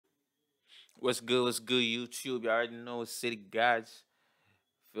What's good, YouTube? You already know it's City Guys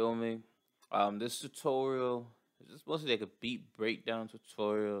filming. This tutorial is just mostly like a beat breakdown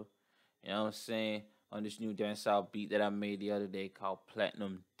tutorial. You know what I'm saying? On this new dancehall beat that I made the other day called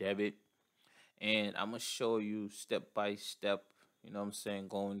Platinum Debit. And I'm gonna show you step by step, you know what I'm saying,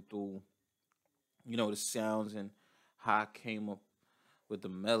 going through, the sounds and how I came up with the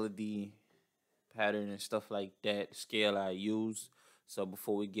melody pattern and stuff like that, scale I use. So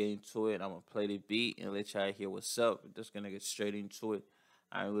before we get into it, I'm gonna play the beat and let y'all hear what's up. We're just gonna get straight into it.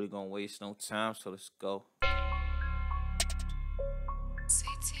 I ain't really gonna waste no time, so let's go.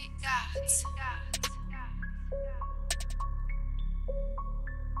 City Gods.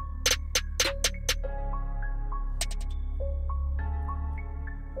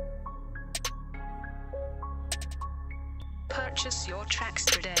 Purchase your tracks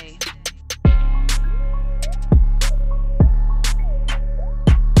today.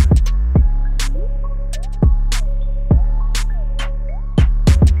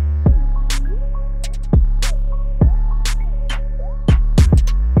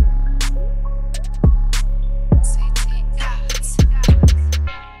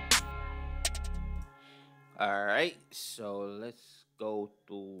 Alright, so let's go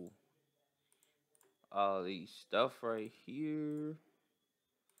through all these stuff right here.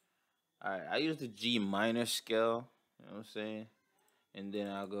 Alright, I use the G minor scale, you know what I'm saying? And then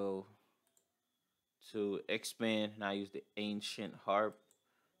I'll go to expand and I use the ancient harp,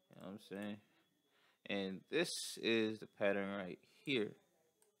 you know what I'm saying? And this is the pattern right here.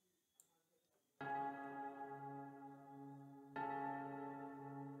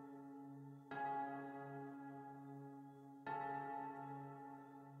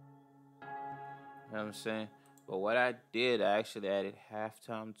 You know what I'm saying? But what I did, I actually added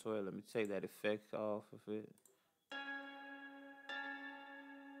halftime to it. Let me take that effect off of it. You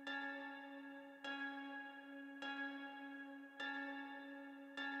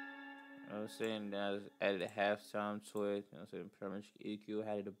know what I'm saying? Then I just added a halftime to it. You know what I'm saying? Permanent EQ,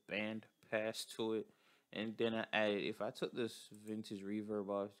 added a band pass to it. And then I added, if I took this vintage reverb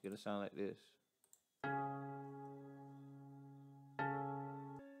off, it's going to sound like this.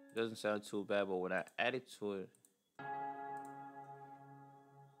 Doesn't sound too bad, but when I add it to it,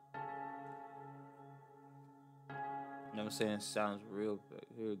 you know what I'm saying? It sounds real good.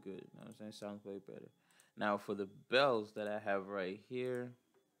 You know what I'm saying? It sounds way better. Now for the bells that I have right here,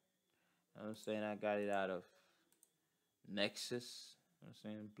 you know what I'm saying? I got it out of Nexus. You know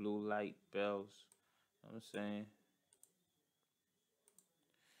what I'm saying? Blue light bells. You know what I'm saying?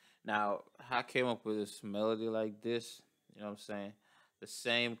 Now, how I came up with this melody like this, you know what I'm saying? The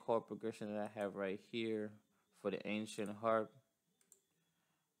same chord progression that I have right here for the ancient harp,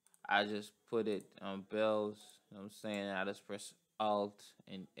 I just put it on bells, you know what I'm saying? I just press Alt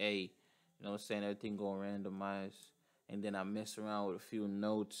and A, you know what I'm saying? Everything going randomized. And then I mess around with a few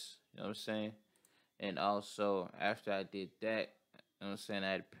notes, you know what I'm saying? And also, after I did that, you know what I'm saying,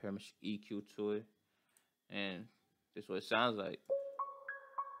 I added permission EQ to it. And this is what it sounds like.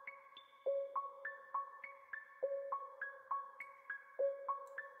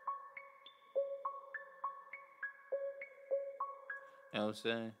 You know what I'm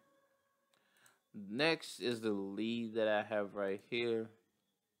saying? Next is the lead that I have right here.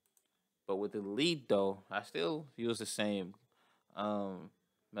 But with the lead though, I still use the same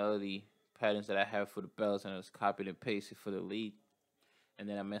melody patterns that I have for the bells, and I just copied and pasted for the lead. And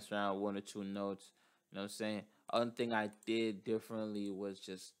then I messed around with one or two notes. You know what I'm saying? Other thing I did differently was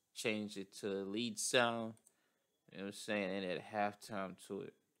just change it to the lead sound. You know what I'm saying? And add halftime to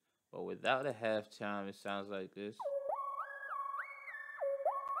it. But without a halftime, it sounds like this.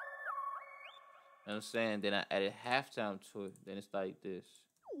 You know what I'm saying? Then I added halftime to it. Then it's like this.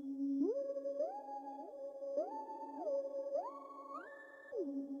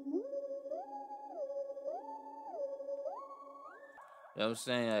 You know what I'm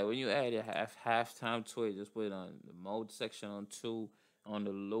saying? Like when you add a halftime to it, just put it on the mode section on 2, on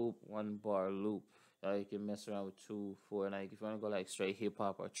the loop, 1 bar loop. You can mess around with 2, 4. Like if you want to go like straight hip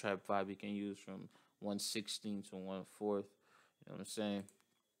hop or trap vibe, you can use from 1/16 to 1/4. You know what I'm saying?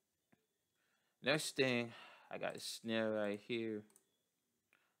 Next thing, I got a snare right here.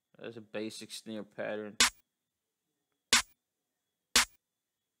 That's a basic snare pattern.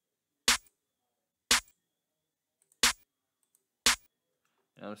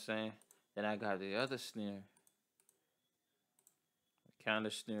 You know what I'm saying? Then I got the other snare, counter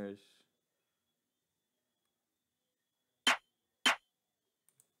snares.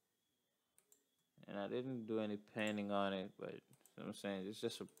 And I didn't do any painting on it, but you know what I'm saying, it's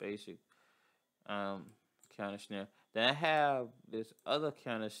just a basic counter snare. Then I have this other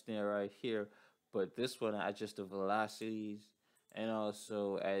kind of snare right here, but this one I adjust the velocities and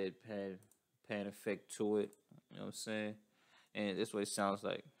also added pan effect to it. You know what I'm saying? And this way it sounds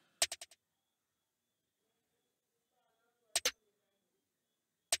like.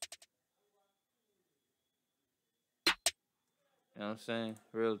 You know what I'm saying?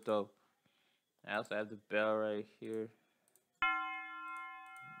 Real dope. I also have the bell right here.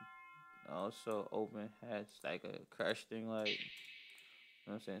 Also open hatch like a crash thing like, you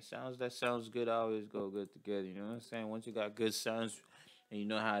know what I'm saying? Sounds that sounds good always go good together, you know what I'm saying? Once you got good sounds and you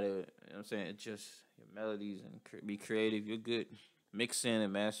know how to, you know what I'm saying, adjust your melodies and be creative, you're good. Mixing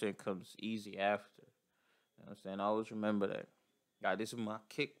and mastering comes easy after. You know what I'm saying? Always remember that. Got this is my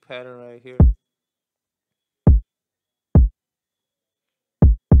kick pattern right here.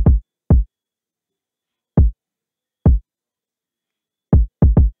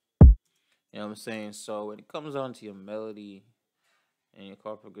 You know what I'm saying? So when it comes on to your melody and your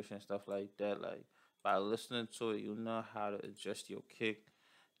chord progression and stuff like that, like by listening to it, you know how to adjust your kick.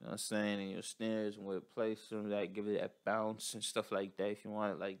 You know what I'm saying? And your snares and where to place them, that give it that bounce and stuff like that if you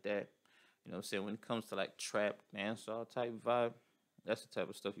want it like that. You know what I'm saying? When it comes to like trap, dancehall type vibe, that's the type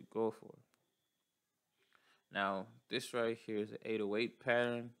of stuff you go for. Now, this right here is an 808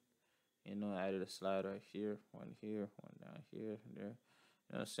 pattern. You know, I added a slide right here, one down here, there.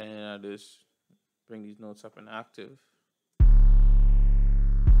 You know what I'm saying? I just bring these notes up an octave.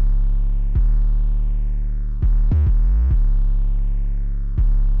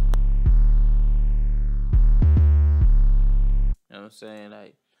 You know what I'm saying?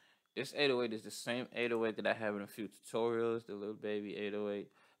 Like, this 808 is the same 808 that I have in a few tutorials, the little baby 808.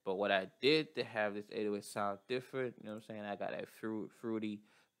 But what I did to have this 808 sound different, you know what I'm saying? I got that fruity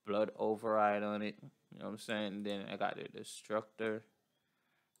blood override on it. You know what I'm saying? And then I got the destructor.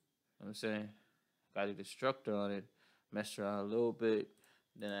 You know what I'm saying? Got the destructor on it. Messed around a little bit.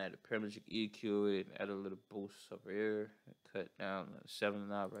 Then I had the Premigic EQ with it. Add a little boost over here. Cut down the 7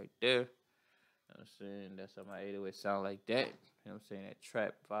 knob right there. You know what I'm saying? That's how my 808 sound like that. You know what I'm saying? That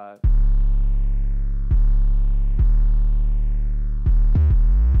trap vibe.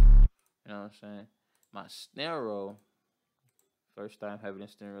 You know what I'm saying? My snare roll, first time having a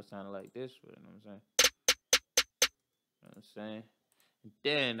snare roll sounded like this, but you know what I'm saying? You know what I'm saying? And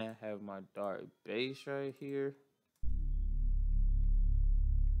then I have my dark bass right here.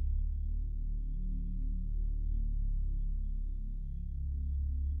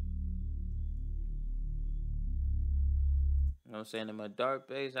 You know what I'm saying? In my dark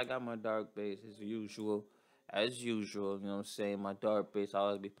bass, I got my dark bass as usual. As usual, you know what I'm saying? My dark bass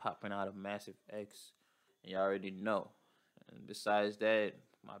always be popping out a massive X. And you already know. And besides that,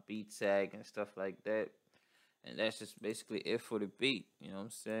 my beat tag and stuff like that. And that's just basically it for the beat, you know what I'm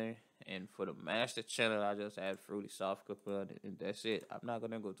saying? And for the master channel, I just add Fruity Soft Clip on it, and that's it. I'm not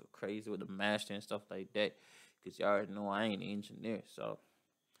gonna go too crazy with the master and stuff like that, because you already know I ain't an engineer, so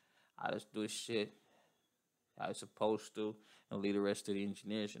I just do shit how it's supposed to and leave the rest to the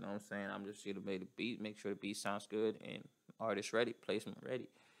engineers, you know what I'm saying? I'm just here to make the beat, make sure the beat sounds good, and artist ready, placement ready.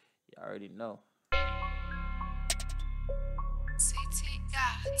 You already know.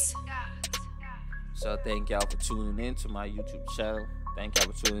 So thank y'all for tuning in to my YouTube channel. Thank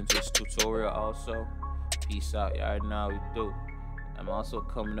y'all for tuning into this tutorial also. Peace out. Y'all already know how we do. I'm also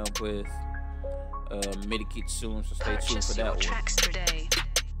coming up with a MIDI kit soon, so stay tuned for that one. Purchase your tracks today.